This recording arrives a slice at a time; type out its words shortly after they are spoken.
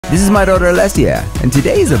This is my daughter Alessia, and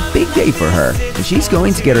today is a big day for her, and she's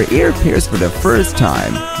going to get her ear pierced for the first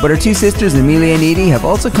time. But her two sisters, Amelia and Edie, have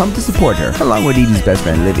also come to support her, along with Edie's best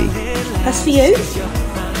friend Livy. That's for you.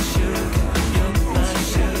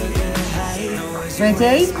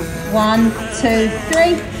 Ready? 1, 2,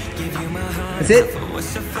 3. That's it?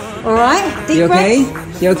 Alright, deep You okay?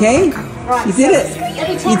 breath. You okay? Right, You did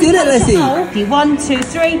it! You did it, Leslie! 1, 2,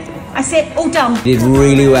 3. That's it, all done. You did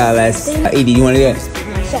really well, Les. Edie, you want to do it?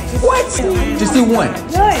 What? Just do one.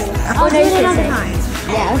 No, I'll do it another time.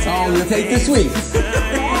 Yes. Oh, you'll take the sweets. Take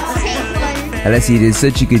one. Alessia did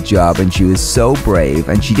such a good job, and she was so brave,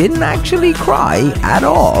 and she didn't actually cry at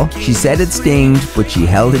all. She said it stinged, but she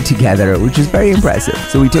held it together, which was very impressive.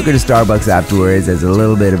 So we took her to Starbucks afterwards as a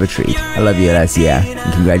little bit of a treat. I love you, Alessia,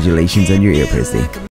 and congratulations on your ear piercing.